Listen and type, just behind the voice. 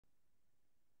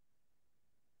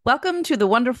Welcome to the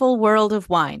wonderful world of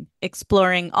wine,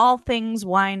 exploring all things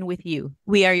wine with you.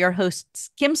 We are your hosts,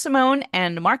 Kim Simone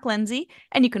and Mark Lenzi,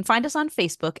 and you can find us on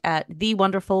Facebook at The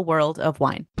Wonderful World of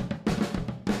Wine.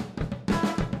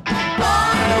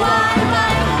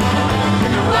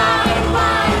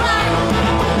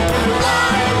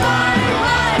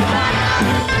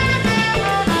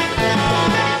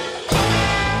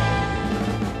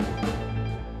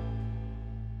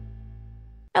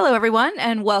 Hello, everyone,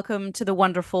 and welcome to the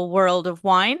wonderful world of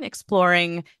wine,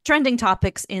 exploring trending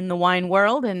topics in the wine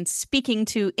world and speaking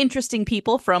to interesting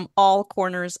people from all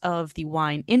corners of the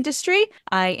wine industry.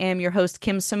 I am your host,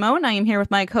 Kim Simone. I am here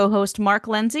with my co-host, Mark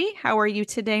Lenzi. How are you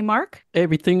today, Mark?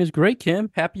 Everything is great,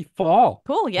 Kim. Happy fall.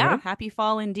 Cool. Yeah. Right? Happy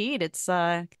fall indeed. It's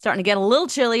starting to get a little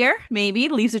chillier, maybe.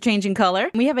 Leaves are changing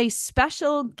color. We have a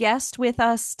special guest with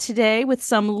us today with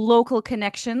some local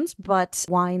connections, but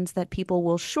wines that people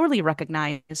will surely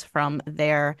recognize from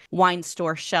their wine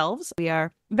store shelves. We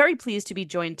are very pleased to be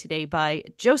joined today by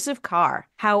Joseph Carr.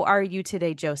 How are you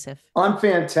today, Joseph? I'm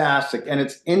fantastic. And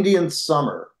it's Indian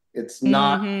summer. It's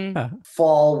not Mm-hmm.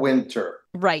 fall, winter.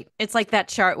 Right. It's like that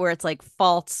chart where it's like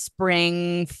false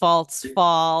spring, false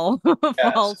fall,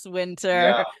 Yes. false winter.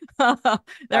 Yeah.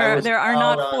 I was There are out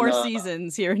not on four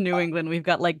seasons here in New England. We've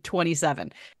got like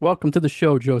 27. Welcome to the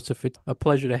show, Joseph. It's a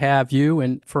pleasure to have you.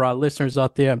 And for our listeners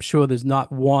out there, I'm sure there's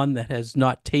not one that has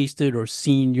not tasted or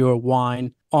seen your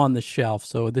wine on the shelf.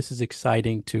 So this is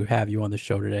exciting to have you on the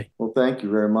show today. well, thank you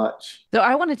very much. So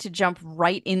I wanted to jump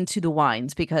right into the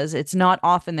wines because it's not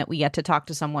often that we get to talk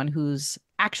to someone whose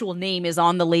actual name is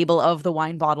on the label of the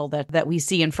wine bottle that we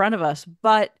see in front of us.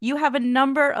 But you have a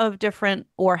number of different,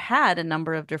 or had a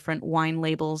number of different wine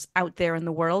labels out there in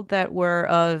the world that were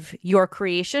of your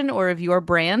creation or of your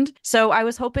brand. So I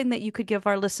was hoping that you could give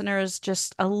our listeners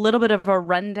just a little bit of a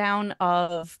rundown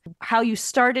of how you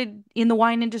started in the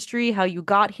wine industry, how you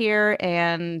got here,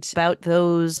 and about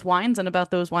those wines and about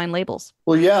those wine labels.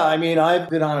 Well, yeah, I mean, I've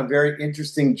been on a very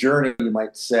interesting journey, you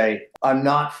might say. I'm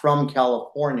not from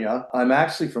California. I'm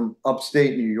actually from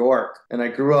upstate New York, and I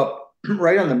grew up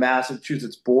right on the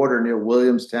Massachusetts border near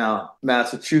Williamstown,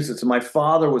 Massachusetts. And my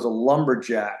father was a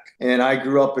lumberjack, and I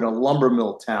grew up in a lumber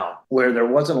mill town where there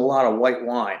wasn't a lot of white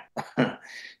wine.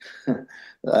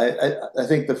 I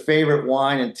think the favorite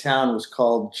wine in town was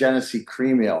called Genesee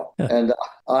Cream Ale, and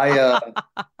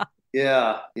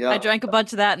yeah, I yeah. drank a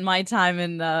bunch of that in my time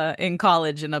in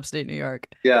college in upstate New York.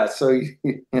 Yeah, so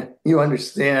you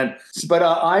understand. But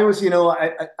I was,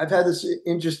 I've had this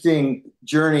interesting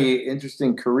journey,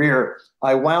 interesting career.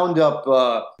 I wound up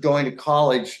going to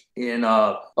college in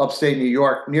upstate New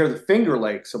York, near the Finger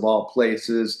Lakes of all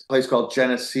places, a place called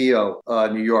Geneseo,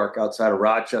 New York, outside of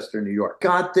Rochester, New York.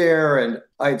 Got there, and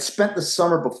I had spent the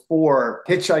summer before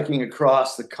hitchhiking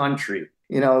across the country.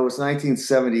 It was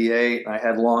 1978, and I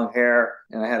had long hair,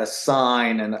 and I had a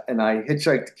sign, and I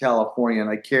hitchhiked to California, and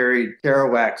I carried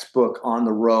Kerouac's book On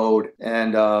the Road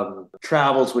and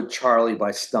Travels with Charlie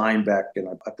by Steinbeck, and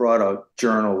I brought a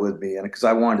journal with me, and because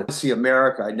I wanted to see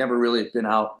America. I'd never really been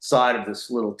outside of this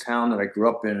little town that I grew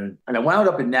up in, and I wound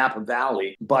up in Napa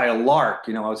Valley by a lark.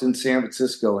 I was in San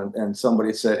Francisco, and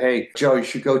somebody said, "Hey, Joe, you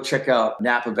should go check out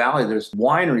Napa Valley. There's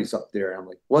wineries up there." And I'm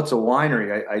like, "What's a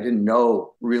winery?" I didn't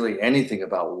know really anything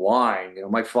about wine.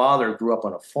 My father grew up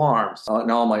on a farm,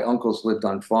 and all my uncles lived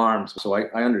on farms. So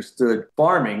I understood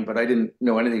farming, but I didn't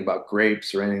know anything about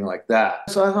grapes or anything like that.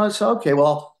 So I thought, okay,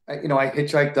 well, I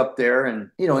hitchhiked up there, and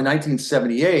in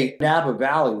 1978, Napa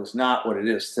Valley was not what it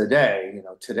is today.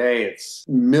 Today it's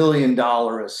 $1 million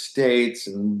estates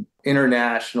and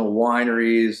international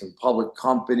wineries and public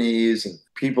companies and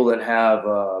people that have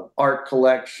art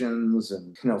collections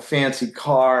and fancy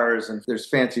cars, and there's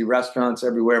fancy restaurants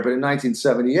everywhere. But in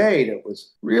 1978, it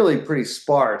was really pretty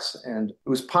sparse, and it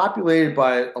was populated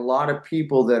by a lot of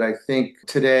people that I think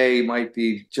today might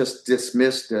be just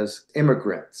dismissed as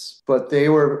immigrants, but they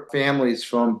were families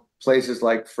from places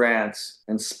like France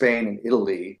and Spain and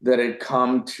Italy that had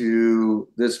come to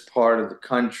this part of the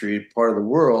country, part of the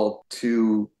world,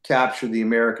 to capture the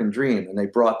American dream. And they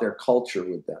brought their culture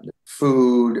with them.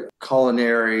 Food,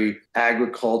 culinary,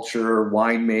 agriculture,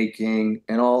 winemaking,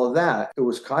 and all of that. It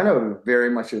was kind of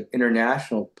very much an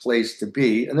international place to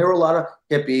be. And there were a lot of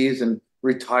hippies and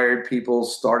retired people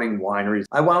starting wineries.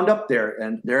 I wound up there,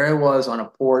 and there I was on a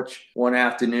porch one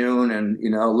afternoon, and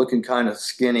looking kind of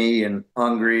skinny and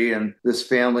hungry, and this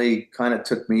family kind of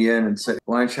took me in and said,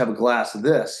 "Why don't you have a glass of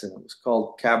this?" And it was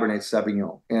called Cabernet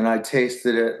Sauvignon, and I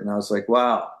tasted it, and I was like,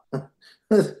 wow.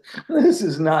 this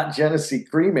is not Genesee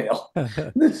cream ale.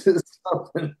 This is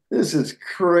something, this is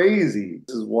crazy.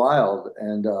 This is wild.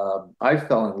 And I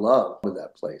fell in love with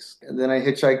that place. And then I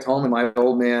hitchhiked home, and my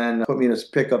old man put me in his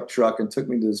pickup truck and took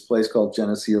me to this place called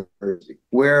Genesee University,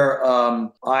 where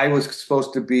I was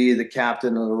supposed to be the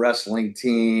captain of the wrestling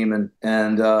team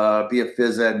and be a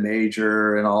phys ed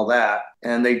major and all that.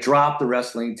 And they dropped the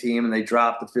wrestling team and they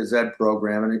dropped the phys ed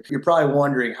program. And you're probably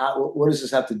wondering, what does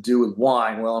this have to do with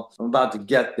wine? Well, I'm about to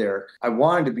get there. I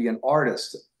wanted to be an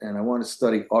artist and I wanted to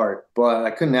study art, but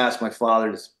I couldn't ask my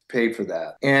father to pay for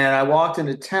that. And I walked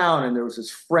into town and there was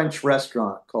this French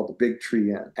restaurant called the Big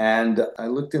Tree Inn. And I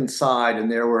looked inside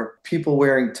and there were people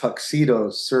wearing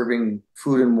tuxedos serving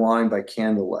food and wine by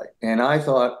candlelight. And I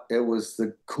thought it was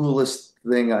the coolest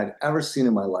thing I'd ever seen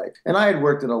in my life. And I had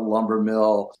worked in a lumber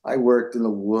mill. I worked in the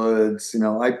woods.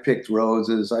 I picked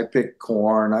roses. I picked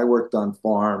corn. I worked on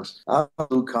farms. I was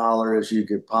blue collar as you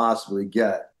could possibly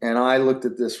get. And I looked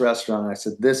at this restaurant and I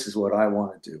said, this is what I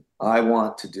want to do. I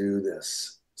want to do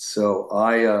this. So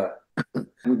I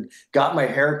got my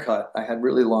hair cut. I had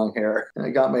really long hair. And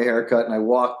I got my hair cut and I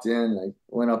walked in and I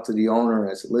went up to the owner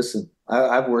and I said, listen,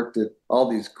 I've worked at all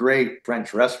these great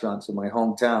French restaurants in my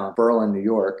hometown, Berlin, New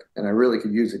York, and I really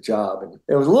could use a job. And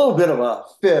it was a little bit of a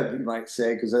fib, you might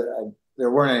say, because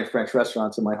there weren't any French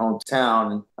restaurants in my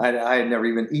hometown. And I had never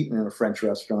even eaten in a French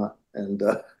restaurant. And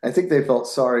I think they felt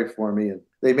sorry for me. And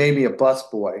they made me a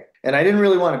busboy. And I didn't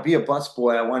really want to be a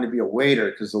busboy. I wanted to be a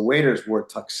waiter because the waiters wore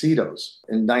tuxedos.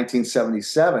 In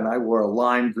 1977, I wore a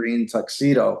lime green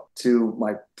tuxedo to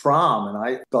my prom, and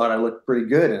I thought I looked pretty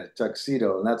good in a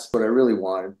tuxedo, and that's what I really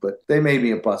wanted. But they made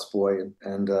me a busboy,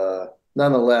 and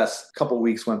nonetheless, a couple of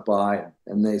weeks went by,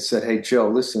 and they said, "Hey, Joe,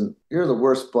 listen, you're the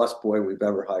worst busboy we've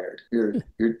ever hired.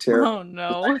 You're terrible." Oh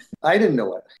no. I didn't know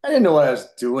what I was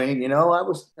doing. I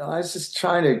was just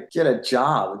trying to get a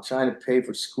job and trying to pay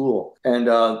for school. And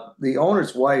the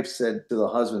owner's wife said to the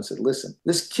husband, said, "Listen,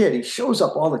 this kid, he shows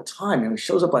up all the time. He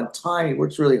shows up on time. He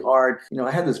works really hard.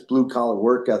 I had this blue collar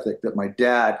work ethic that my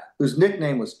dad, whose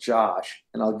nickname was Josh,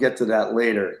 and I'll get to that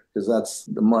later because that's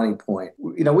the money point.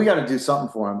 We got to do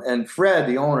something for him." And Fred,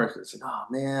 the owner, said, "Oh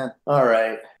man, all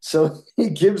right." So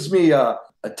he gives me a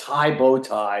tie bow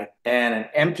tie and an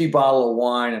empty bottle of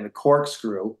wine and a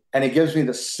corkscrew. And he gives me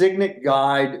the Signet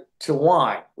Guide to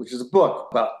Wine, which is a book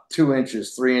about 2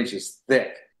 inches, 3 inches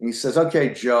thick. And he says,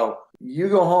 "Okay, Joe, you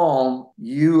go home,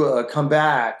 you come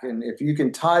back, and if you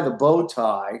can tie the bow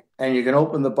tie and you can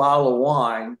open the bottle of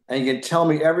wine and you can tell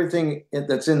me everything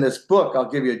that's in this book,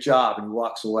 I'll give you a job." And he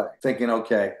walks away thinking,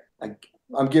 okay,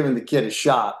 I'm giving the kid a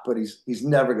shot, but he's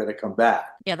never going to come back.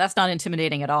 Yeah, that's not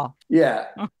intimidating at all. Yeah.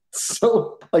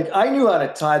 So, I knew how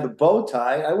to tie the bow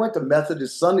tie. I went to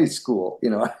Methodist Sunday school.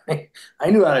 I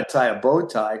knew how to tie a bow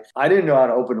tie. I didn't know how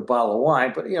to open a bottle of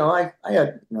wine, but I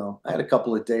had a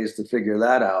couple of days to figure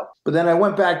that out. But then I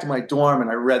went back to my dorm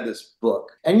and I read this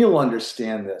book, and you'll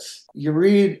understand this. You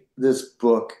read this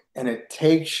book and it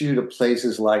takes you to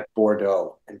places like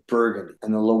Bordeaux and Burgundy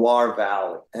and the Loire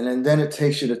Valley. And then it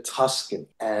takes you to Tuscany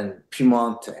and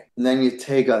Piemonte. And then you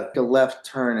take a left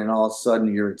turn and all of a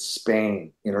sudden you're in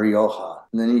Spain, in Rioja.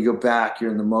 And then you go back,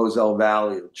 you're in the Moselle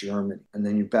Valley of Germany. And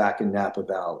then you're back in Napa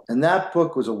Valley. And that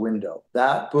book was a window.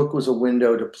 That book was a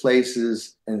window to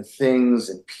places and things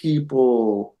and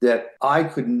people that I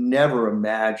could never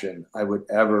imagine I would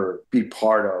ever be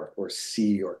part of or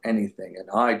see or anything. And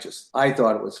I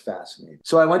thought it was fascinating.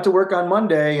 So I went to work on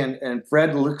Monday and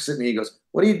Fred looks at me, he goes,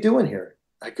 "What are you doing here?"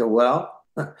 I go, "Well,"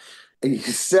 he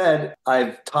said,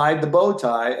 "I've tied the bow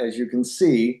tie, as you can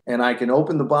see, and I can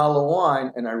open the bottle of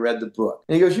wine," and I read the book.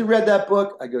 And he goes, "You read that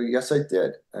book?" I go, "Yes, I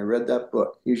did. I read that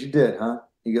book." "Yes, you did, huh?"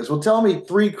 He goes, "Well, tell me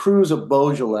 3 crus of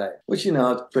Beaujolais," which, it's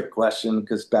a trick question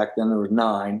because back then there were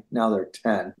 9, now there are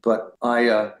 10. But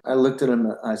I looked at him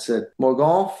and I said,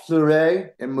 "Morgon,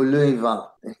 Fleuret, and Moulin Vent."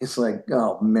 And he's like,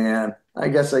 "Oh, man, I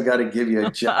guess I got to give you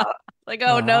a job." Like,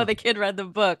 oh no, the kid read the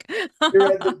book. He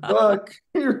read the book.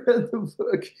 He read the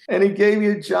book. And he gave me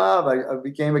a job. I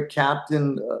became a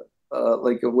captain,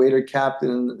 like a waiter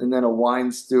captain, and then a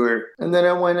wine steward. And then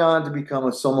I went on to become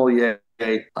a sommelier.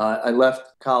 I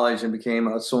left college and became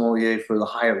a sommelier for the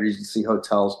Hyatt Regency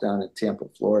hotels down in Tampa,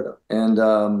 Florida. And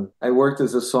I worked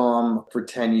as a somm for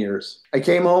 10 years. I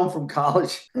came home from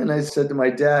college and I said to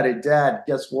my dad, "Hey, Dad,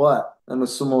 guess what? I'm a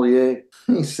sommelier."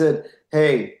 He said,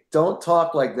 "Hey, don't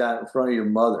talk like that in front of your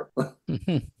mother."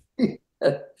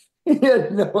 He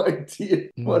had no idea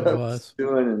What what it I was was.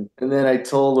 doing. And then I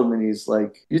told him, and he's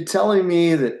like, "You're telling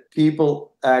me that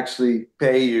people actually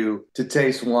pay you to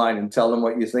taste wine and tell them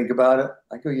what you think about it?"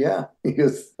 I go, "Yeah." He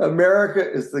goes, "America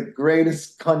is the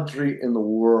greatest country in the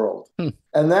world." Hmm.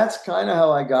 And that's kind of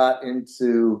how I got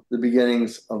into the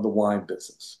beginnings of the wine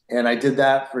business. And I did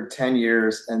that for 10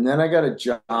 years. And then I got a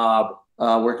job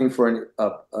working for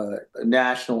a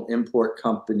national import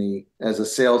company as a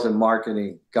sales and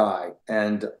marketing guy.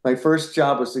 And my first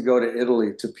job was to go to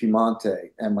Italy, to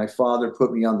Piemonte. And my father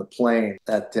put me on the plane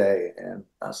that day. And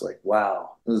I was like,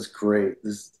 wow, this is great.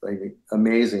 This is like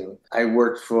amazing. I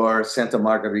worked for Santa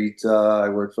Margherita. I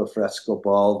worked for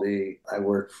Frescobaldi. I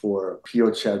worked for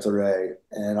Pio Cesare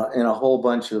and a whole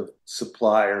bunch of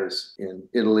suppliers in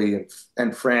Italy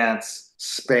and France,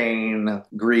 Spain,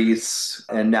 Greece,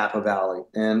 and Napa Valley.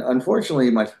 And unfortunately,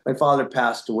 my father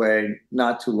passed away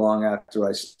not too long after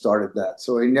I started that.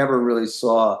 So I never really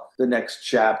saw the next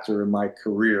chapter in my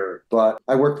career. But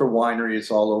I worked for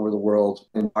wineries all over the world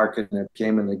in marketing and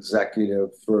became an executive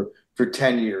for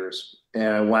 10 years. And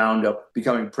I wound up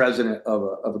becoming president of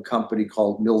a company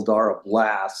called Mildara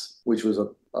Glass, which was a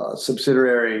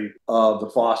subsidiary of the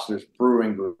Foster's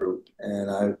Brewing Group. And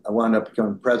I wound up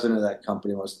becoming president of that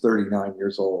company when I was 39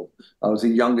 years old. I was the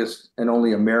youngest and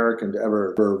only American to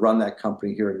ever run that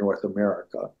company here in North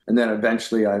America. And then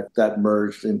eventually that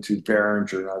merged into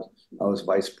Behringer, and I was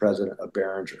vice president of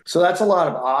Behringer. So that's a lot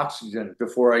of oxygen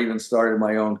before I even started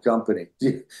my own company.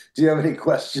 Do you have any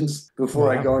questions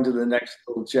before I Wow. go into the next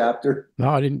little chapter? No,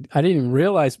 I didn't even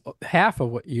realize half of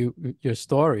what your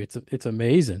story. It's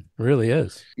amazing. It really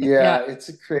is. Yeah. Yeah, it's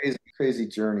a crazy, crazy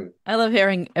journey. I love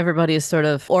hearing everybody's sort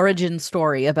of origin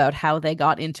story about how they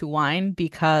got into wine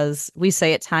because we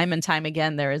say it time and time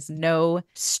again, there is no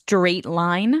straight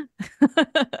line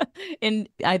in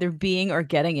either being or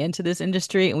getting into this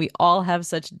industry. And we all have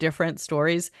such different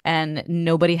stories and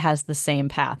nobody has the same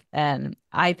path. And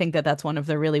I think that that's one of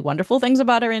the really wonderful things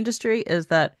about our industry is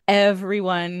that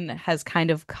everyone has kind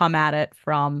of come at it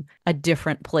from a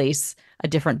different place, a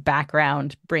different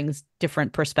background, brings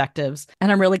different perspectives.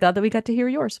 And I'm really glad that we got to hear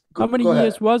yours. How many Go ahead.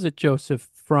 years was it, Joseph,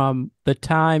 from the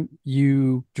time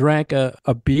you drank a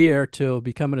beer till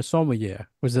becoming a sommelier?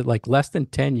 Was it like less than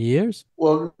 10 years?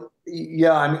 Well,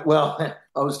 yeah,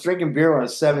 I was drinking beer when I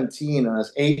was 17 and I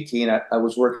was 18. I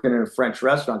was working in a French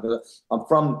restaurant because I'm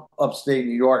from upstate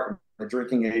New York. My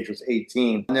drinking age was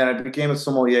 18. And then I became a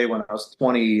sommelier when I was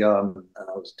 20, I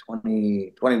was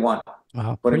 20, 21,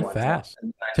 Wow, pretty 21. Yeah. fast.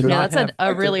 And To Yeah, not that's have, a I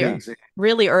took the really, yeah. exam.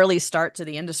 really early start to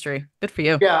the industry. Good for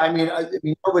you. Yeah, I mean,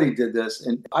 nobody did this,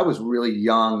 and I was really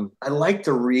young. I like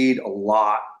to read a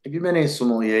lot. Have you been any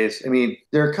sommeliers? I mean,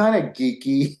 they're kind of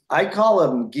geeky. I call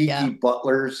them Yeah. geeky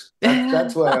butlers.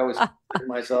 That's what I always consider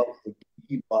myself, the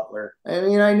geeky butler. I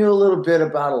mean, I knew a little bit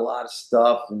about a lot of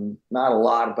stuff and not a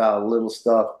lot about a little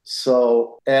stuff.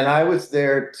 So, and I was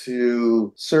there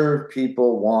to serve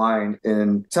people wine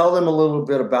and tell them a little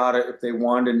bit about it if they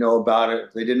wanted to know about it.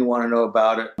 If they didn't want to know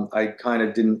about it, I kind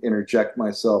of didn't interject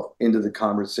myself into the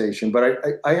conversation.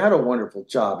 But I had a wonderful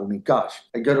job. I mean, gosh,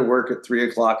 I go to work at 3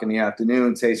 o'clock in the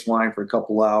afternoon, taste wine for a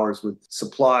couple hours with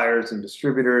suppliers and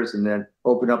distributors, and then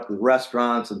open up the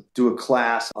restaurants and do a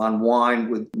class on wine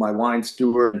with my wine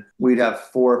steward. We'd have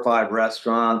 4 or 5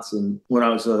 restaurants. And when I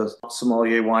was a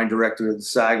sommelier wine director at the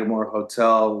Sagamore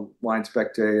Hotel Wine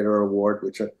Spectator Award,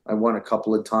 which I won a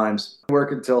couple of times, I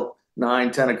work until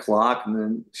 9, 10 o'clock, and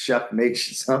then chef makes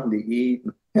you something to eat.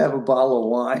 Have a bottle of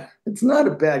wine. It's not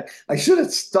a bad. I should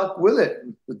have stuck with it.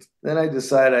 But then I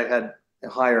decided I had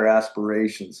higher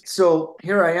aspirations. So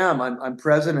here I am. I'm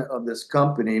president of this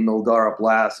company, Mildara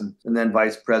Glass, and then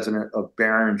vice president of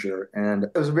Behringer. And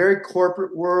it was a very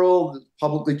corporate world,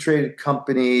 publicly traded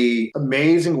company,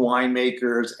 amazing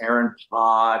winemakers, Aaron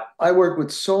Pott. I worked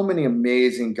with so many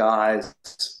amazing guys.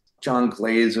 John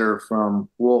Glazer from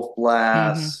Wolf Hmm.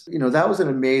 Blass. You know, that was an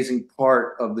amazing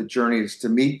part of the journey is to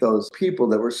meet those people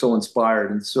that were so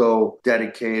inspired and so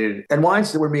dedicated. And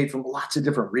wines that were made from lots of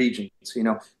different regions. You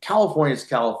know, California is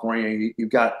California.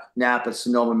 You've got Napa,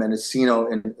 Sonoma, Mendocino,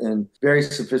 and very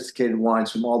sophisticated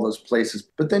wines from all those places.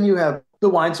 But then you have the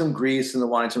wines from Greece and the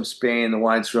wines from Spain, the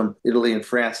wines from Italy and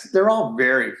France. They're all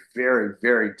very, very,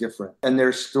 very different. And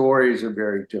their stories are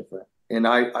very different. And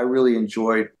I really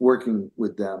enjoyed working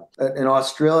with them. And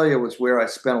Australia was where I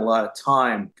spent a lot of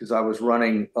time because I was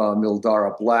running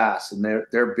Mildara Glass, and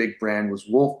their big brand was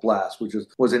Wolf Blass, which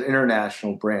was an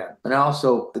international brand. And I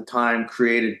also, at the time,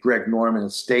 created Greg Norman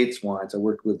Estates Wines. I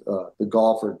worked with the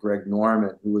golfer Greg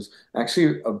Norman, who was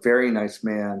actually a very nice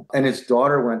man. And his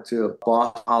daughter went to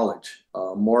Boston College.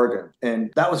 Morgan.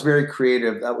 And that was very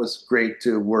creative. That was great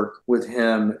to work with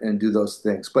him and do those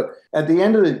things. But at the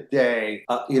end of the day,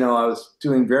 I was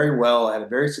doing very well. I had a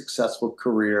very successful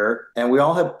career, and we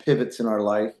all have pivots in our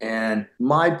life. And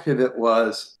my pivot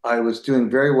was I was doing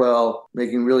very well,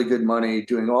 making really good money,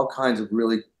 doing all kinds of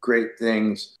really great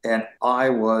things, and I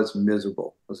was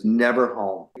miserable. I was never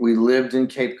home. We lived in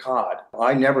Cape Cod.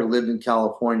 I never lived in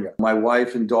California. My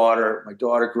wife and daughter, my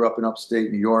daughter grew up in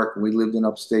upstate New York, and we lived in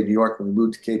upstate New York when we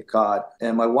moved to Cape Cod.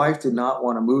 And my wife did not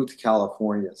want to move to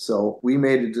California. So we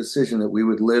made a decision that we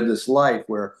would live this life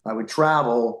where I would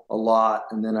travel a lot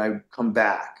and then I'd come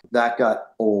back. That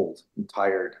got old and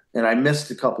tired. And I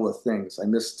missed a couple of things. I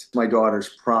missed my daughter's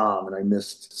prom, and I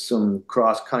missed some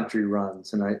cross-country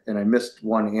runs, and I missed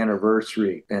one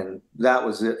anniversary, and that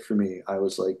was it for me. I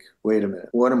was like, wait a minute,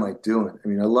 what am I doing? I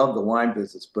mean, I love the wine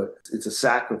business, but it's a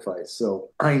sacrifice.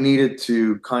 So I needed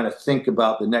to kind of think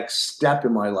about the next step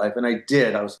in my life, and I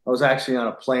did. I was actually on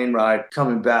a plane ride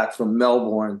coming back from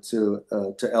Melbourne to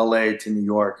LA to New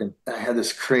York, and I had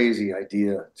this crazy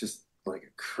idea, just like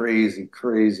a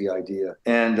crazy idea.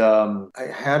 And I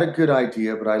had a good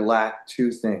idea, but I lacked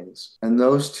two things. And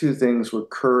those two things were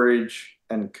courage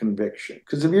and conviction.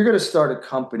 Because if you're going to start a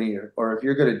company or if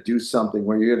you're going to do something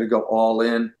where you're going to go all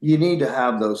in, you need to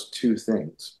have those two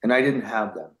things. And I didn't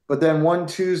have them. But then one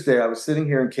Tuesday, I was sitting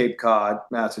here in Cape Cod,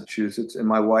 Massachusetts, and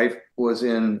my wife was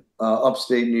in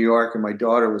upstate New York, and my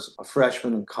daughter was a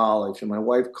freshman in college. And my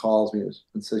wife calls me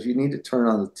and says, you need to turn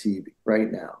on the TV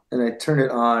right now. And I turn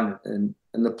it on, and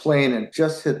the plane had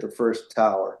just hit the first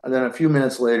tower. And then a few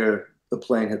minutes later, the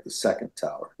plane hit the second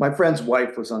tower. My friend's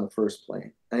wife was on the first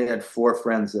plane. I had 4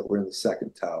 friends that were in the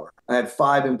second tower. I had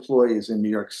 5 employees in New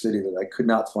York City that I could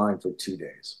not find for 2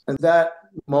 days. And that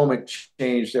moment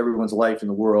changed everyone's life in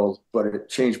the world, but it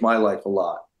changed my life a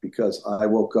lot because I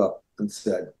woke up and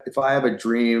said, if I have a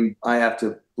dream, I have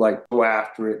to go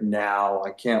after it now. I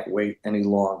can't wait any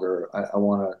longer. I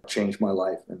want to change my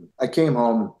life. And I came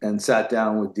home and sat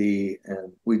down with Dee,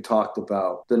 and we talked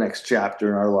about the next chapter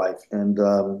in our life. And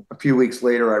a few weeks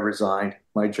later, I resigned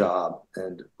my job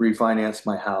and refinanced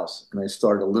my house. And I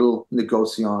started a little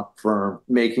negociant firm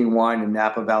making wine in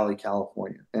Napa Valley,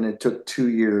 California. And it took 2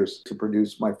 years to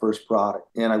produce my first product.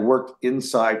 And I worked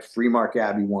inside Freemark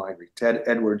Abbey Winery. Ted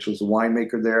Edwards was a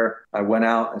winemaker there. I went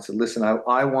out and said, listen,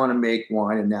 I want to make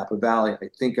wine in Napa Valley. I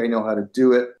think I know how to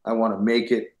do it. I want to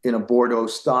make it in a Bordeaux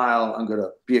style. I'm going to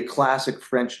be a classic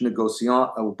French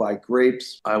negociant. I will buy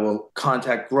grapes. I will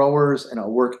contact growers, and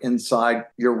I'll work inside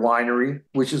your winery,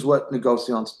 which is what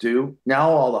negociants do.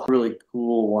 Now all the really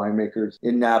cool winemakers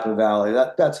in Napa Valley,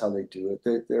 that's how they do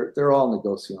it. They're all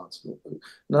negociants.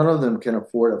 None of them can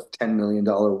afford a $10 million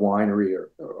winery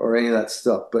or any of that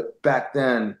stuff. But back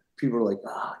then, people were like,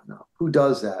 who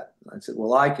does that? And I said,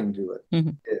 well, I can do it.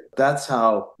 Mm-hmm. That's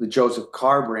how the Joseph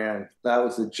Carr brand, that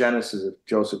was the genesis of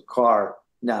Joseph Carr,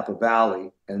 Napa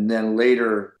Valley. And then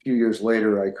later, a few years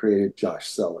later, I created Josh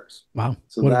Cellars. Wow.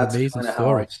 So what that's an amazing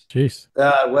story. Jeez.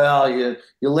 Well, you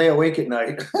lay awake at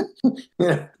night.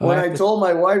 When I told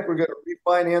my wife we're going to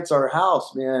refinance our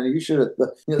house, man, you should have,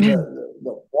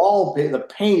 the wall, the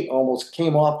paint almost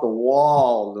came off the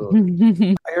wall.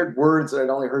 I heard words that I'd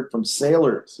only heard from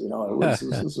sailors.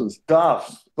 This was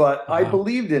tough. But wow. I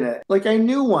believed in it. I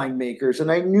knew winemakers,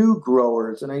 and I knew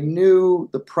growers, and I knew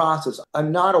the process.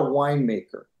 I'm not a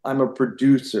winemaker. I'm a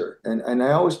producer. And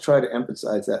I always try to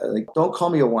emphasize that. Don't call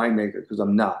me a winemaker, because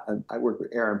I'm not. I work with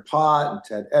Aaron Pott and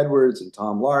Ted Edwards and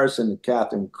Tom Larson and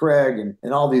Catherine Craig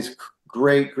and all these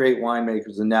great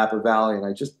winemakers in Napa Valley. And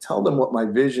I just tell them what my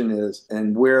vision is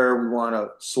and where we want to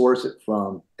source it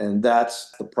from. And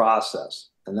that's the process.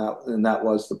 And that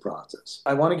was the process.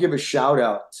 I want to give a shout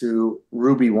out to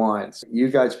Ruby Wines. You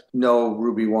guys know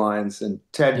Ruby Wines, and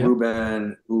Ted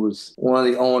Rubin, who was one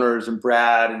of the owners, and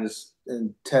Brad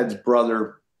and Ted's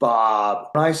brother, Bob.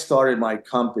 When I started my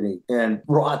company and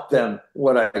brought them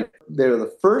they were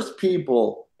the first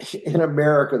people in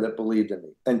America that believed in me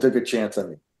and took a chance on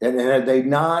me. And had they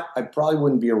not, I probably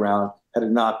wouldn't be around had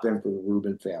it not been for the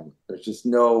Rubin family. There's just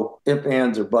no ifs,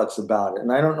 ands, or buts about it.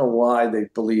 And I don't know why they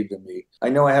believed in me. I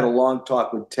know I had a long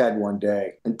talk with Ted one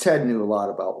day, and Ted knew a lot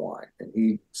about wine. And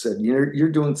he said, you're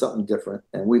doing something different,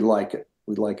 and we like it.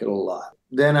 We like it a lot.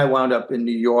 Then I wound up in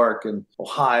New York and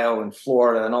Ohio and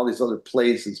Florida and all these other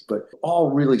places, but all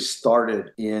really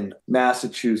started in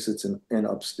Massachusetts and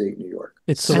upstate New York.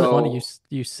 It's so funny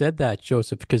you said that,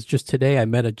 Joseph, because just today I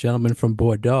met a gentleman from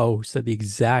Bordeaux who said the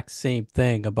exact same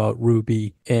thing about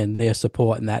Ruby and their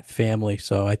support and that family.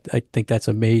 So I think that's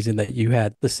amazing that you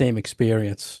had the same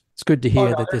experience. It's good to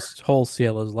hear that this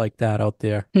wholesaler is like that out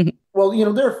there. Well,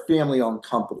 they're a family-owned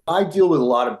company. I deal with a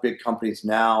lot of big companies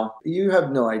now. You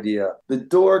have no idea. The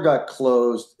door got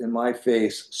closed in my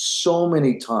face so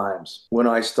many times when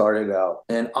I started out,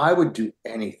 and I would do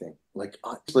anything. Like,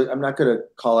 honestly, I'm not going to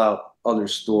call out other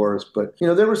stores, but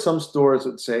there were some stores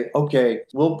that say, okay,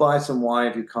 we'll buy some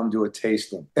wine if you come to a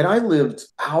tasting. And I lived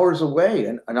hours away,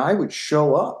 and I would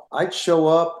show up. I'd show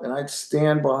up and I'd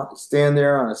stand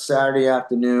there on a Saturday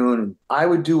afternoon, and I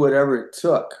would do whatever it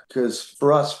took, because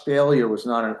for us, failure was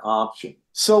not an option.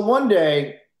 So one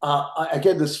day, I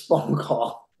get this phone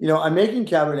call. I'm making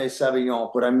Cabernet Sauvignon,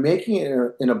 but I'm making it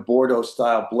in a Bordeaux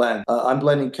style blend. I'm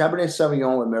blending Cabernet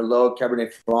Sauvignon with Merlot,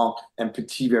 Cabernet Franc, and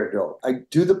Petit Verdot. I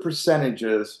do the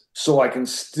percentages so I can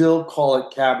still call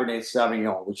it Cabernet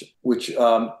Sauvignon, which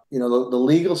the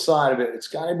legal side of it, it's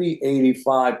got to be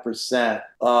 85%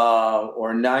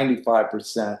 or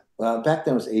 95%. Back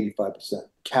then it was 85%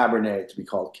 Cabernet to be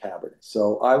called Cabernet.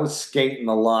 So I was skating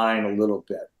the line a little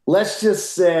bit. Let's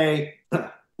just say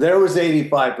there was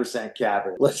 85%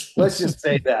 Cabernet. Let's just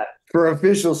say that. For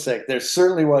official sake, there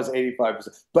certainly was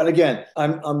 85%. But again,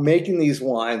 I'm making these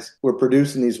wines. We're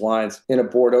producing these wines in a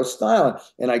Bordeaux style.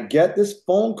 And I get this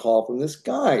phone call from this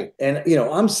guy. And,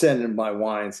 I'm sending my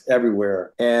wines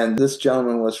everywhere. And this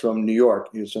gentleman was from New York.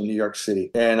 He was from New York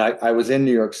City. And I was in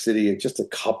New York City at just a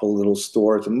couple little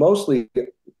stores, and mostly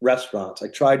restaurants. I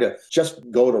tried to just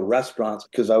go to restaurants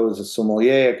because I was a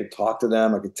sommelier. I could talk to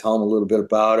them. I could tell them a little bit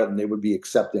about it, and they would be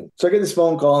accepting. So I get this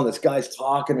phone call, and this guy's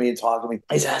talking to me.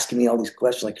 He's asking me all these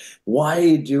questions like, why are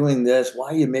you doing this? Why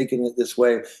are you making it this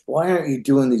way? Why aren't you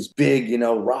doing these big,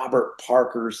 Robert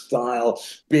Parker style,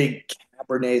 big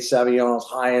Cabernet Sauvignons,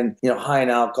 high in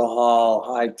alcohol,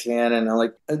 high tannin? I'm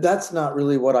like, that's not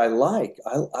really what I like.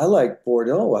 I like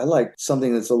Bordeaux. I like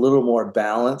something that's a little more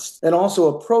balanced and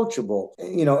also approachable.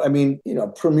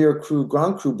 Premier Cru,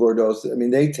 Grand Cru Bordeaux,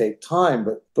 they take time,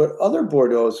 but other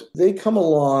Bordeaux, they come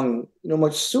along,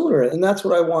 much sooner. And that's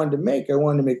what I wanted to make. I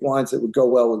wanted to make wines that would go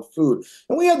well with food.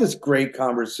 And we had this great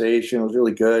conversation. It was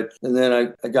really good. And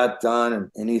then I got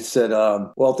done, and he said,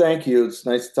 well, thank you. It's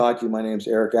nice to talk to you. My name's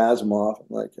Eric Asimov. I'm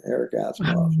like, Eric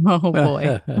Asimov. Oh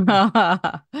boy.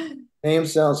 Name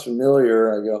sounds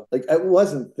familiar. I go, like, I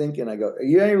wasn't thinking. I go, are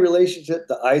you any relationship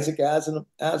to Isaac Asimov,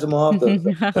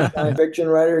 the science fiction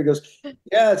writer? He goes,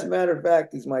 yeah, as a matter of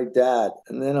fact, he's my dad.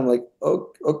 And then I'm like,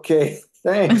 oh, okay,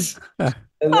 thanks. And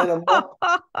then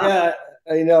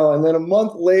I know. And then a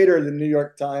month later, the New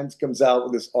York Times comes out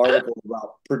with this article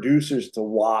about producers to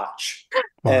watch.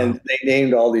 Wow. And they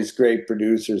named all these great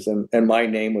producers, and my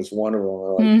name was one of them.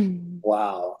 They're like,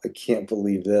 wow, I can't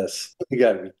believe this. You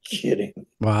got to be kidding.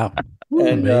 Wow.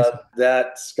 And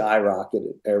that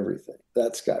skyrocketed everything.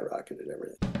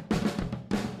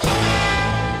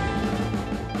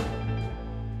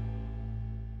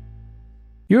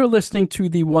 You're listening to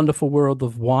The Wonderful World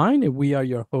of Wine, and we are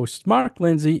your hosts, Mark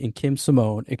Lenzi and Kim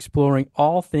Simone, exploring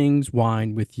all things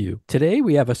wine with you. Today,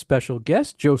 we have a special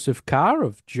guest, Joseph Carr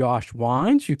of Josh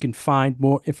Wines. You can find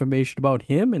more information about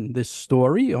him and this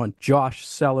story on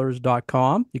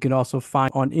joshcellars.com. You can also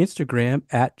find on Instagram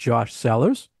at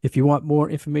joshcellars. If you want more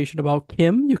information about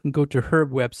Kim, you can go to her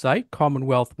website,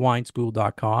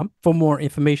 commonwealthwineschool.com. For more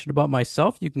information about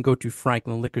myself, you can go to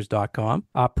franklinliquors.com.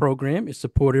 Our program is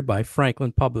supported by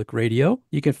Franklin Public Radio.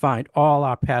 You can find all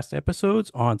our past episodes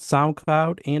on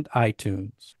SoundCloud and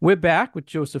iTunes. We're back with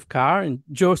Joseph Carr. And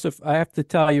Joseph, I have to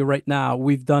tell you right now,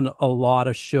 we've done a lot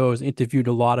of shows, interviewed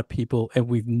a lot of people, and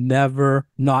we've never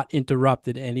not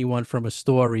interrupted anyone from a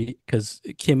story, because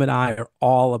Kim and I are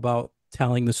all about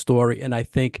telling the story. And I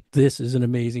think this is an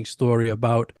amazing story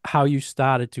about how you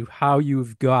started to how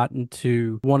you've gotten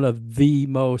to one of the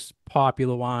most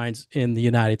popular wines in the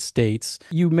United States.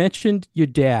 You mentioned your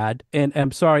dad, and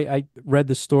I'm sorry, I read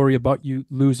the story about you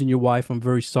losing your wife. I'm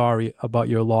very sorry about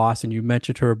your loss. And you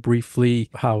mentioned her briefly,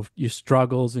 how your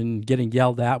struggles and getting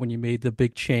yelled at when you made the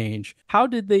big change. How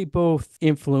did they both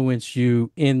influence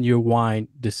you in your wine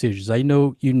decisions? I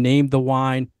know you named the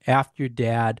wine after your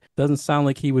dad. Doesn't sound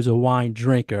like he was a wine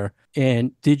drinker.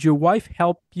 And did your wife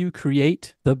help you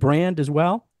create the brand as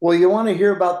well? Well, you want to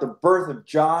hear about the birth of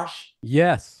Josh?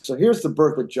 Yes. So here's the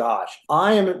birth of Josh.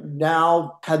 I am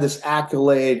now had this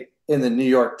accolade in the New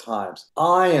York Times.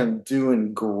 I am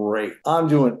doing great. I'm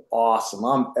doing awesome.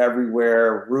 I'm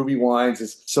everywhere. Ruby Wines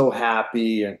is so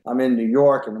happy. And I'm in New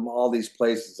York and I'm all these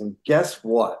places. And guess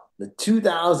what? The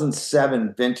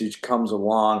 2007 vintage comes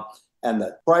along and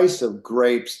the price of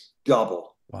grapes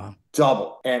double. Wow.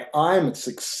 Double. And I'm a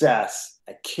success.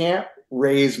 I can't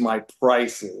raise my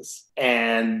prices.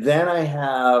 And then I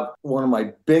have one of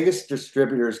my biggest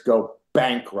distributors go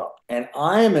bankrupt. And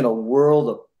I am in a world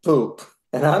of poop.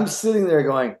 And I'm sitting there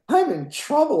going, I'm in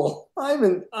trouble.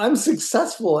 I'm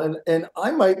successful and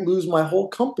I might lose my whole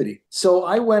company. So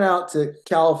I went out to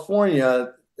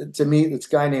California to meet this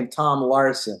guy named Tom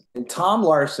Larson. And Tom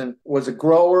Larson was a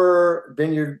grower,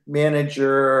 vineyard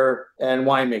manager, and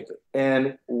winemaker.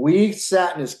 And we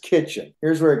sat in his kitchen.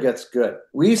 Here's where it gets good.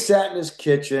 We sat in his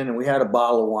kitchen and we had a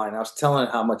bottle of wine. I was telling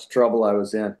him how much trouble I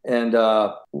was in. And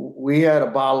we had a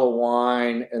bottle of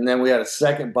wine, and then we had a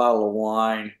second bottle of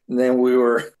wine. And then we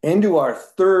were into our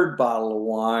third bottle of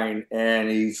wine. And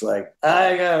he's like,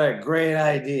 I got a great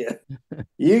idea.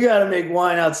 You got to make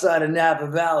wine outside of Napa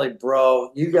Valley,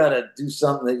 bro. You got to do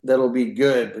something that'll be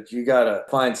good, but you got to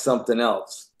find something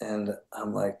else. And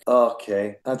I'm like,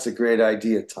 okay, that's a great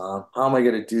idea, Tom. How am I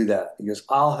going to do that? He goes,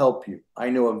 I'll help you. I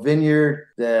know a vineyard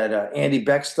that Andy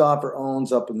Beckstoffer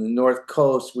owns up in the North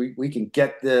Coast. We can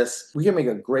get this. We can make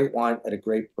a great wine at a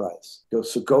great price.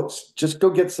 Just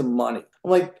go get some money. I'm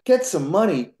like, get some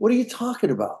money? What are you talking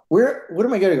about? What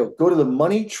am I going to go? Go to the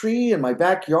money tree in my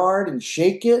backyard and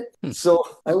shake it? So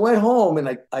I went home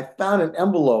and I found an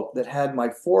envelope that had my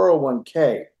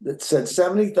 401k that said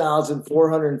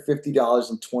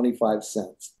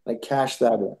 $70,450.25. I cashed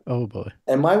that in. Oh boy.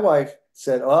 And my wife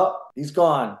said, oh, he's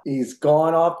gone. He's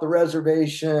gone off the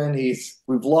reservation.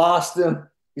 We've lost him.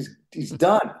 He's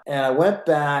done. And I went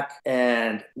back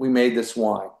and we made this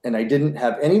wine. And I didn't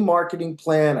have any marketing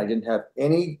plan. I didn't have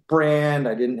any brand.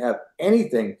 I didn't have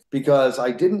anything because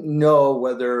I didn't know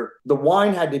whether the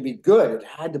wine had to be good. It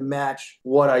had to match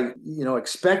what I,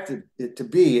 expected it to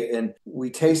be. And we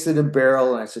tasted in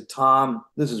barrel and I said, Tom,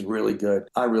 this is really good.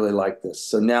 I really like this.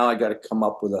 So now I got to come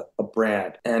up with a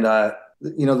brand. And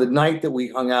the night that we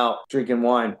hung out drinking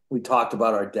wine, we talked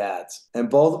about our dads. And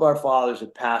both of our fathers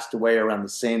had passed away around the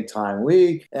same time.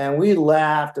 We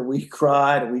laughed and we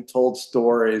cried and we told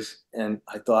stories. And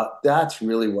I thought, that's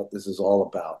really what this is all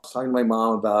about. I was talking to my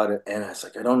mom about it. And I was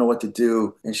like, I don't know what to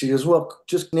do. And she goes, well,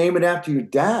 just name it after your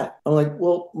dad. I'm like,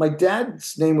 well, my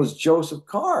dad's name was Joseph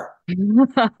Carr. She goes,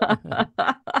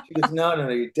 no,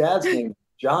 your dad's name is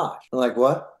Josh. I'm like,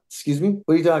 what? Excuse me?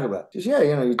 What are you talking about? She goes, yeah,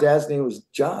 your dad's name was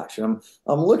Josh. And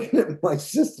I'm looking at my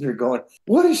sister going,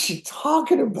 what is she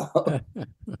talking about?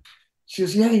 She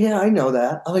goes, yeah, I know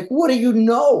that. I'm like, what do you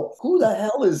know? Who the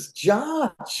hell is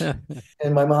Josh?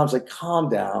 And my mom's like, calm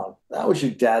down. That was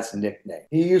your dad's nickname.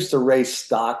 He used to race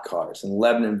stock cars in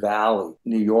Lebanon Valley,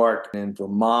 New York, and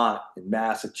Vermont, and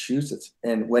Massachusetts.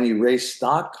 And when he raced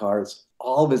stock cars,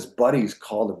 all of his buddies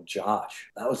called him Josh.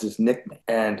 That was his nickname.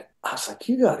 And I was like,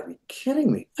 you got to be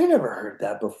kidding me. I never heard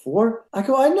that before. I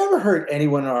go, I never heard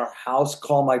anyone in our house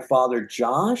call my father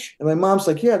Josh. And my mom's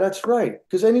like, yeah, that's right.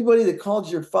 Because anybody that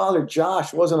called your father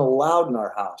Josh wasn't allowed in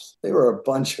our house. They were a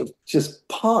bunch of just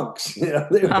punks.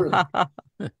 They were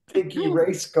picky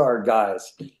race car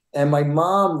guys. And my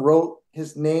mom wrote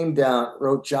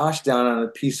Josh down on a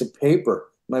piece of paper.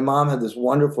 My mom had this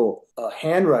wonderful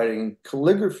handwriting and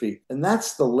calligraphy, and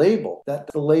that's the label.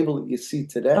 That's the label that you see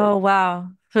today. Oh, wow.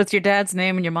 So it's your dad's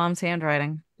name and your mom's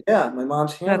handwriting. Yeah, my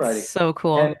mom's handwriting. That's so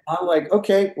cool. And I'm like,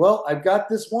 okay, well, I've got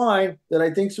this wine that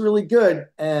I think's really good,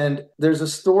 and there's a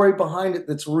story behind it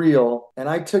that's real. And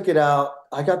I took it out.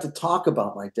 I got to talk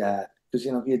about my dad because,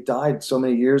 he had died so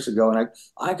many years ago. And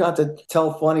I got to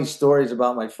tell funny stories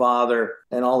about my father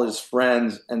and all his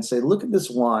friends and say, look at this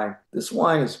wine. This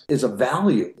wine is a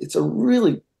value. It's a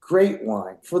really great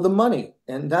wine for the money.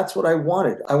 And that's what I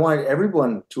wanted. I wanted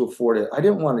everyone to afford it. I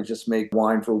didn't want to just make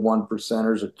wine for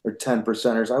 1%ers or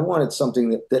 10%ers. I wanted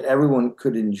something that everyone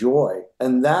could enjoy.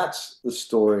 And that's the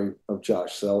story of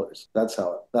Josh Cellars. That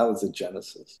was the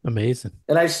genesis. Amazing.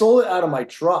 And I sold it out of my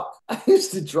truck. I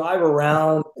used to drive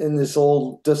around in this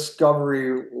old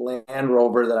Discovery Land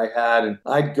Rover that I had. And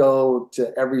I'd go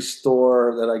to every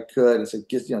store that I could and say,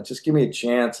 just give me a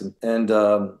chance and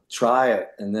try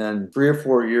it. And then 3 or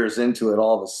 4 years into it,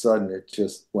 all of a sudden, it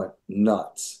just went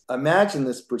nuts. Imagine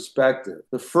this perspective.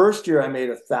 The first year I made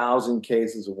 1,000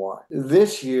 cases of wine.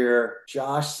 This year,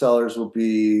 Josh Cellars will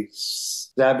be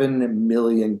 7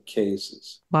 million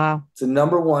cases. Wow. It's the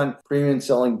number one premium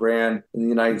selling brand in the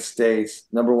United States,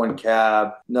 number one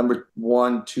Cab, number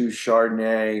 1, 2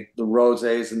 Chardonnay, the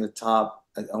Rosés in the top.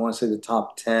 I want to say the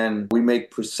top 10. We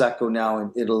make Prosecco now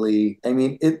in Italy. I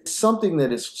mean, it's something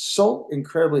that is so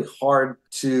incredibly hard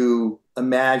to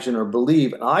imagine or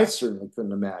believe. And I certainly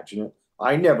couldn't imagine it.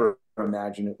 I never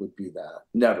imagined it would be that.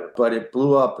 Never. But it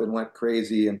blew up and went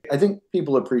crazy. And I think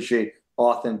people appreciate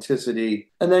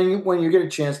authenticity. And then when you get a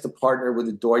chance to partner with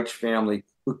the Deutsch family,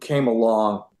 who came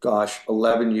along, gosh,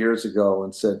 11 years ago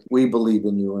and said, we believe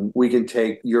in you and we can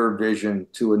take your vision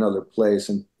to another place.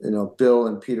 And, Bill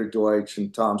and Peter Deutsch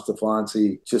and Tom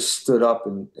Stefanski just stood up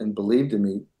and believed in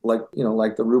me like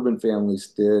the Rubin families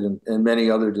did and many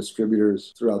other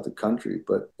distributors throughout the country.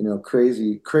 But,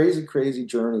 crazy, crazy, crazy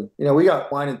journey. We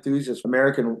got Wine Enthusiast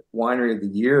American Winery of the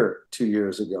Year 2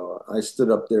 years ago. I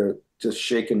stood up there just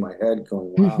shaking my head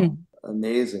going, wow.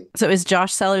 Amazing. So is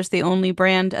Josh Cellars the only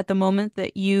brand at the moment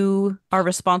that you are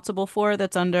responsible for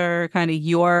that's under kind of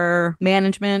your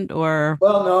management or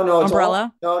no,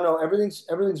 umbrella? No.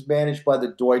 Everything's managed by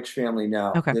the Deutsch family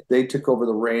now. Okay. They took over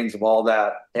the reins of all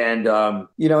that. And,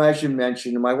 as you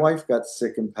mentioned, my wife got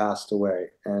sick and passed away.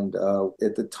 And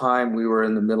at the time, we were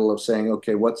in the middle of saying,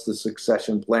 okay, what's the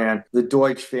succession plan? The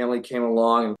Deutsch family came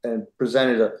along and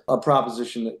presented a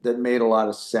proposition that made a lot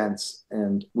of sense.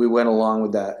 And we went along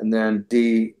with that. And then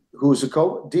Dee was a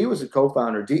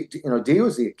co-founder. Dee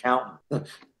was the accountant.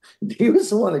 Dee was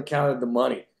the one that counted the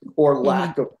money or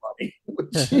lack of money,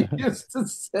 which she used to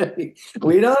say,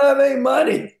 we don't have any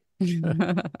money.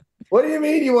 What do you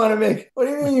mean you want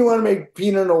to make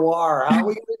Pinot Noir? How are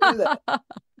we going to do that?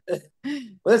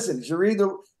 Listen,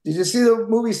 did you see the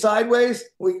movie Sideways?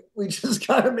 We just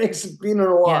got to make some Pinot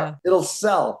Noir. Yeah. It'll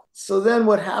sell. So then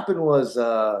what happened was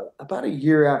about a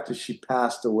year after she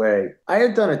passed away, I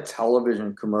had done a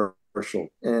television commercial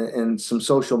and some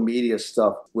social media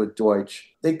stuff with Deutsch.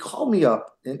 They called me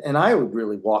up and I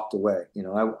really walked away.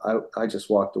 I just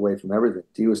walked away from everything.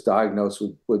 He was diagnosed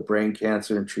with brain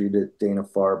cancer and treated at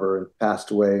Dana-Farber and passed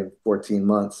away in 14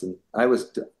 months. And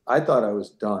I thought I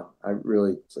was done.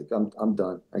 It's like, I'm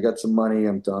done. I got some money.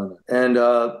 I'm done. And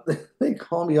they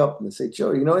call me up and they say,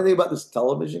 Joe, you know anything about this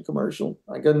television commercial?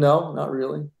 I go, no, not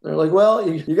really. They're like, well,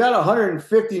 you got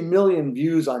 150 million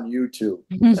views on YouTube.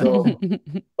 So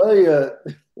whether you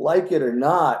like it or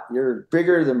not, you're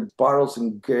bigger than Bartles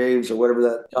and Graves or whatever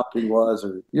that company was,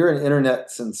 or you're an internet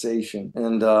sensation.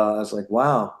 And I was like,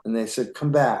 wow. And they said,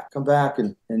 come back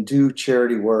and do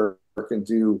charity work and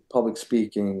do public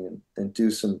speaking and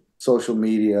do some social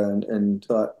media and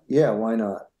thought, yeah, why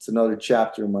not? It's another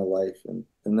chapter in my life. And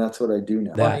that's what I do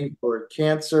now. Money for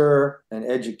cancer and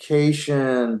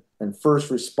education and first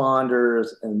responders.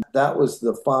 And that was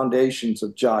the foundations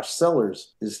of Josh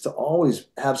Cellars, is to always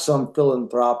have some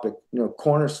philanthropic,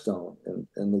 cornerstone.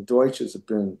 And the Deutsches have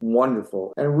been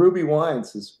wonderful. And Ruby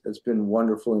Wines has been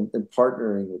wonderful in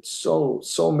partnering with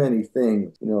so many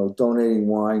things, donating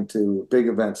wine to big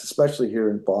events, especially here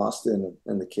in Boston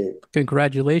and the Cape.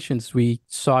 Congratulations. We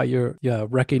saw you're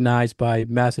recognized by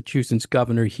Massachusetts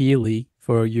Governor Healey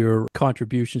for your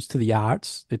contributions to the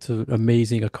arts. It's an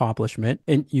amazing accomplishment.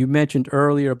 And you mentioned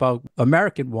earlier about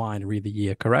American Winery of the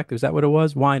Year, correct? Is that what it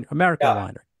was? American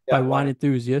Winery. By Wine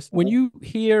Enthusiast. When you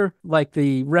hear like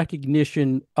the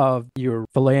recognition of your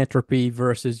philanthropy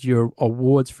versus your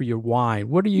awards for your wine,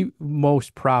 what are you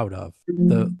most proud of?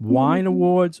 The wine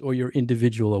awards or your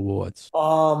individual awards?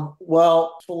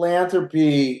 Well,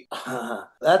 philanthropy,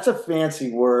 that's a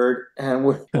fancy word. And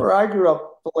where I grew up,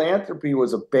 philanthropy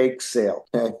was a bake sale,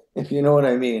 if you know what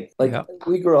I mean.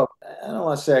 We grew up, I don't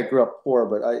want to say I grew up poor,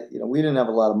 but we didn't have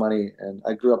a lot of money, and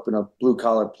I grew up in a blue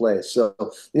collar place. So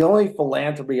the only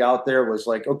philanthropy out there was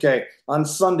like, okay, on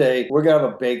Sunday we're gonna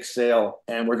have a bake sale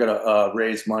and we're gonna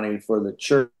raise money for the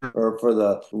church or for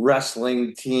the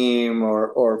wrestling team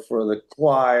or for the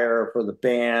choir or for the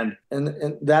band,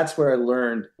 and that's where I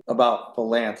learned about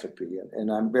philanthropy,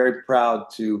 and I'm very proud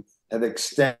to have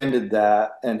extended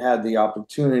that and had the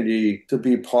opportunity to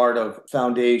be part of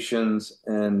foundations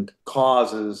and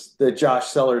causes that Josh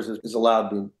Cellars is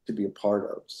allowed me to be a part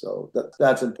of. So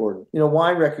that's important.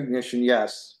 Wine recognition,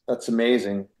 yes, that's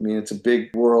amazing. I mean, it's a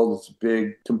big world. It's a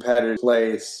big competitive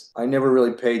place. I never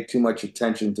really paid too much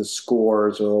attention to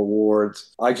scores or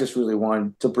awards. I just really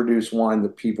wanted to produce wine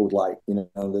that people would like,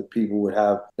 that people would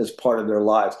have as part of their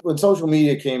lives. When social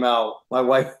media came out, my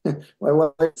wife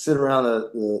would sit around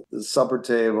the supper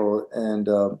table and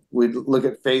we'd look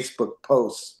at Facebook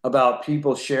posts about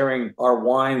people sharing our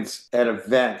wines at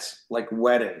events like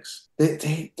weddings.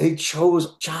 They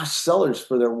chose Josh Cellars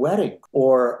for their wedding.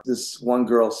 Or this one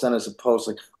girl sent us a post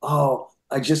like, oh,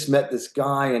 I just met this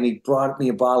guy and he brought me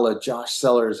a bottle of Josh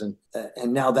Cellars and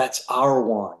now that's our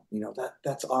wine.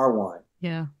 That's our wine.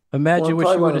 Yeah. Imagine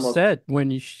what you would have said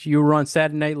when you were on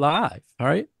Saturday Night Live, all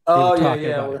right? Oh,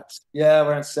 yeah.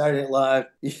 We're on Saturday Night Live.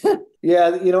 Yeah,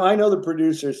 I know the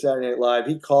producer of Saturday Night Live.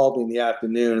 He called me in the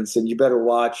afternoon and said, you better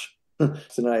watch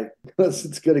tonight because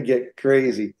it's going to get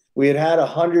crazy. We had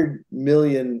 100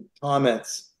 million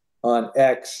comments on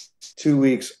X 2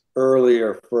 weeks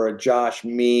earlier for a Josh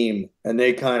meme, and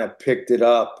they kind of picked it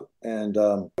up. And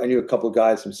I knew a couple of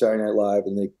guys from Saturday Night Live,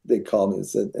 and they called me and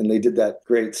said, and they did that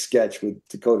great sketch with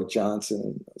Dakota Johnson,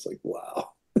 and I was like, wow.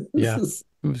 Yeah,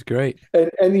 it was great.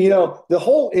 And the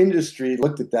whole industry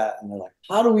looked at that and they're like,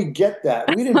 how do we get that?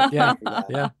 We didn't pay Yeah, for that.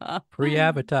 yeah,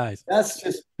 pre-advertised.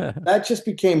 That just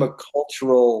became a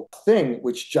cultural thing,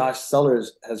 which Josh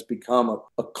Sellers has become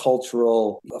a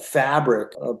cultural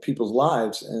fabric of people's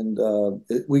lives, and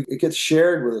it gets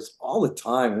shared with us all the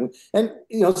time. And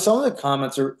some of the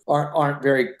comments aren't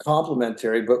very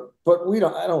complimentary, but we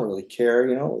don't. I don't really care.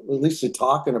 At least they're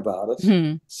talking about us.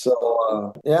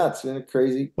 So yeah, it's been a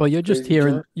crazy. Well, you're just crazy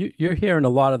hearing journey. you're hearing a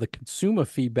lot of the consumer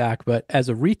feedback, but as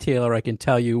a retailer, I can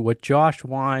tell you what Josh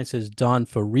Wines has done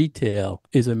for retail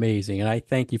is amazing, and I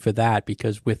thank you for that,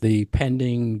 because with the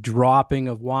pending dropping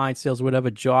of wine sales, whatever,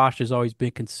 Josh has always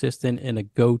been consistent and a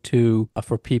go-to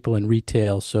for people in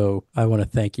retail. So I want to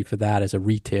thank you for that as a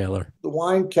retailer. The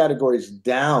wine category is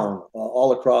down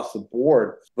all across the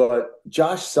board, but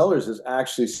Josh Sellers is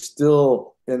actually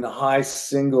still in the high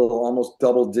single, almost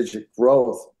double-digit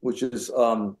growth, which is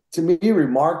to me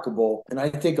remarkable. And I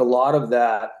think a lot of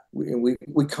that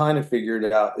we kind of figured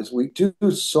it out is we do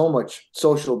so much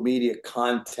social media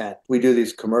content. We do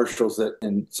these commercials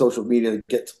and social media that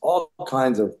gets all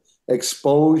kinds of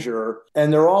exposure,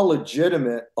 and they're all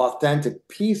legitimate, authentic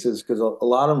pieces, because a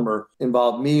lot of them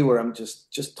involve me, where I'm just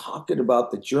talking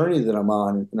about the journey that I'm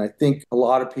on, and I think a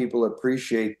lot of people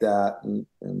appreciate that, and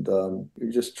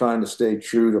you're just trying to stay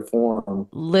true to form.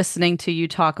 Listening to you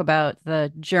talk about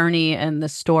the journey and the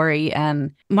story,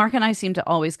 and Mark and I seem to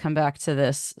always come back to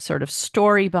this sort of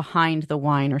story behind the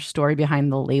wine or story behind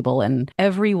the label, and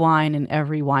every wine and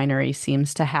every winery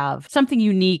seems to have something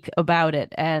unique about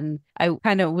it. And I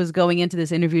kind of was going into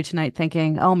this interview tonight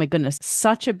thinking, oh my goodness,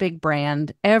 such a big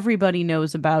brand. Everybody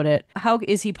knows about it. How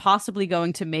is he possibly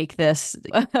going to make this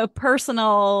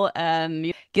personal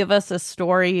and give us a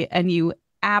story? And you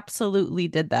absolutely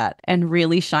did that, and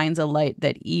really shines a light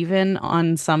that even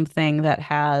on something that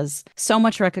has so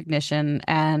much recognition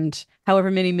and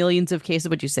however many millions of cases,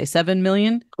 would you say 7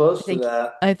 million? Close to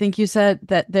that. I think you said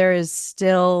that there is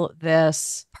still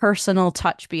this personal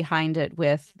touch behind it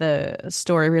with the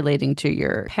story relating to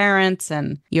your parents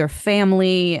and your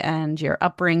family and your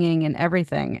upbringing and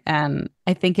everything. And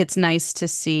I think it's nice to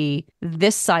see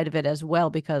this side of it as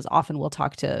well, because often we'll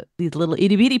talk to these little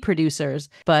itty bitty producers,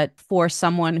 but for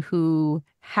someone who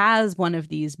has one of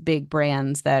these big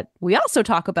brands that we also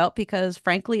talk about, because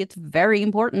frankly, it's very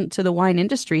important to the wine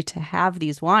industry to have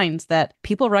these wines that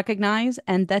people recognize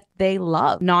and that they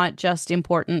love. Not just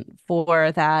important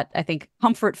for that, I think,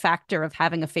 comfort factor of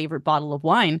having a favorite bottle of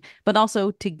wine, but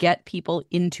also to get people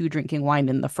into drinking wine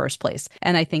in the first place.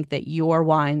 And I think that your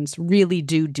wines really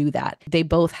do that. They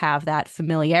both have that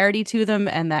familiarity to them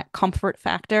and that comfort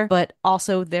factor, but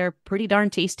also they're pretty darn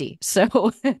tasty.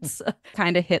 So it's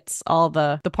kind of hits all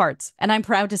the parts. And I'm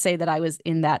proud to say that I was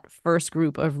in that first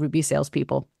group of Ruby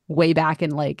salespeople way back in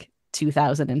like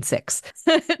 2006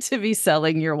 to be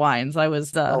selling your wines. I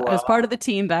was I was part of the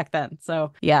team back then.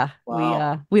 So yeah,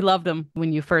 we loved them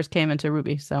when you first came into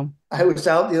Ruby. So I was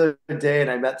out the other day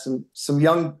and I met some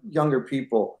younger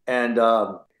people, and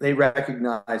they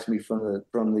recognized me from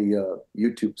the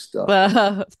YouTube stuff.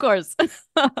 Of course.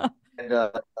 And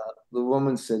the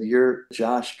woman said, "You're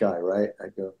Josh guy, right?" I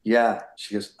go, "Yeah."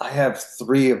 She goes, "I have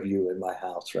 3 of you in my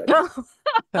house right now."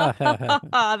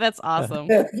 That's awesome.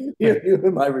 You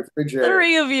in my refrigerator.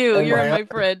 3 of you. You're in my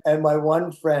fridge. And my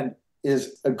one friend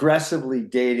is aggressively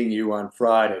dating you on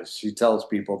Fridays. She tells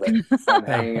people that I'm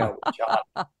hanging out with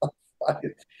John.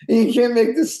 You can't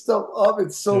make this stuff up.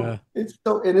 It's so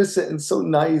innocent and so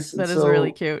nice. And that is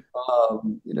really cute.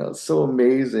 So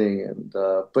amazing. And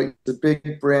but it's a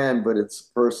big brand, but it's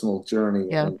a personal journey.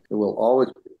 Yeah. And it will always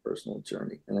be a personal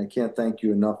journey. And I can't thank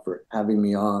you enough for having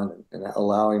me on and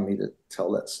allowing me to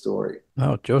tell that story.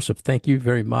 Oh, Joseph, thank you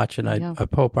very much. And I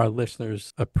hope our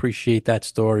listeners appreciate that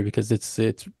story, because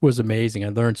it was amazing. I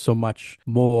learned so much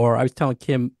more. I was telling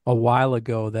Kim a while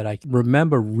ago that I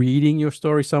remember reading your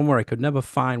story somewhere. I could never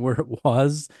find where it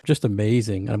was. Just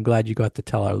amazing. I'm glad you got to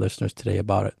tell our listeners today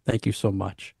about it. Thank you so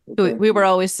much. We were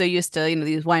always so used to,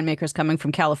 these winemakers coming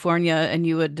from California, and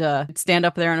you would stand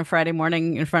up there on a Friday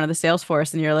morning in front of the sales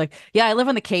force, and you're like, "Yeah, I live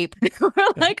on the Cape." We're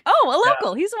like, "Oh, a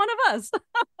local. He's one of us."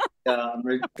 Yeah, I'm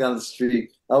right down the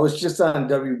street. I was just on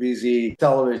WBZ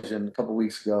television a couple of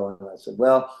weeks ago, and I said,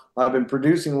 "Well, I've been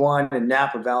producing wine in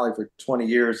Napa Valley for 20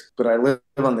 years, but I live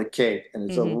on the Cape, and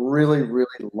it's a really, really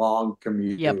long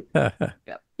commute."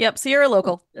 Yep. So you're a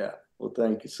local. Yeah. Well,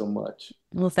 thank you so much.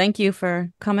 Well, thank you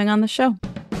for coming on the show.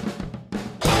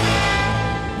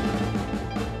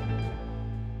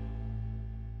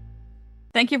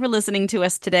 Thank you for listening to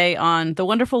us today on The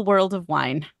Wonderful World of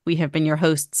Wine. We have been your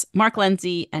hosts, Mark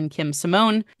Lenzi and Kim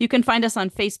Simone. You can find us on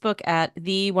Facebook at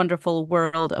The Wonderful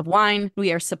World of Wine.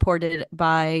 We are supported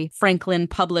by Franklin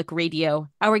Public Radio.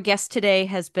 Our guest today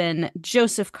has been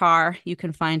Joseph Carr. You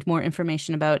can find more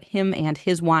information about him and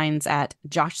his wines at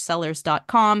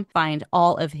joshcellars.com. Find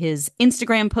all of his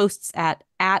Instagram posts at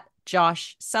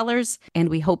Josh Cellars, and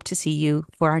we hope to see you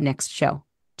for our next show.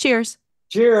 Cheers.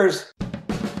 Cheers.